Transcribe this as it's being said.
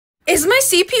Is my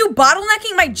CPU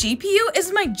bottlenecking my GPU?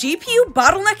 Is my GPU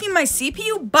bottlenecking my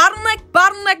CPU?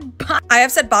 Bottleneck. I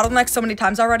have said bottleneck so many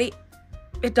times already.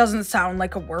 It doesn't sound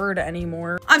like a word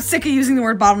anymore. I'm sick of using the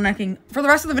word bottlenecking. For the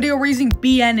rest of the video, we're using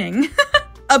BNing.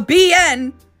 A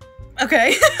BN.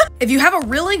 Okay. If you have a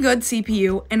really good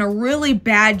CPU and a really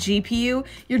bad GPU,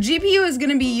 your GPU is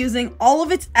gonna be using all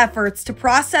of its efforts to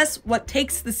process what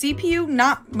takes the CPU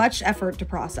not much effort to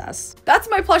process. That's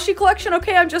my plushie collection.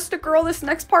 Okay, I'm just a girl. This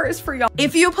next part is for y'all.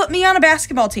 If you put me on a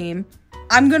basketball team,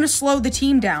 I'm gonna slow the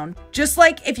team down. Just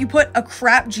like if you put a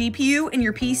crap GPU in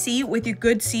your PC with your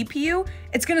good CPU,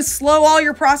 it's gonna slow all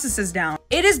your processes down.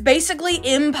 It is basically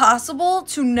impossible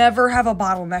to never have a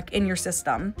bottleneck in your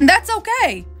system. That's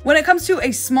okay. When it comes to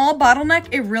a small bottleneck,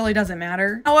 it really doesn't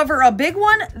matter. However, a big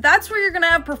one, that's where you're gonna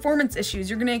have performance issues.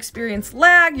 You're gonna experience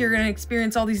lag, you're gonna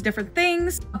experience all these different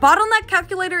things. A bottleneck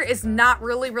calculator is not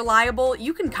really reliable.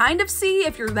 You can kind of see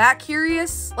if you're that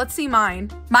curious. Let's see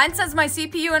mine. Mine says my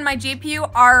CPU and my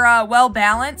GPU are well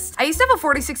balanced. I used to have a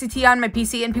 4060 Ti on my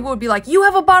PC and people would be like, you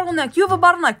have a bottleneck, you have a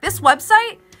bottleneck. This website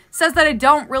says that I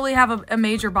don't really have a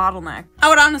major bottleneck. I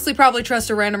would honestly probably trust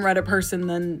a random Reddit person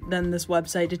than this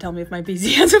website to tell me if my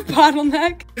PC has a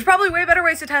bottleneck. There's probably way better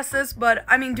ways to test this, but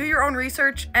I mean, do your own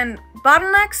research, and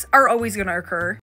bottlenecks are always gonna occur.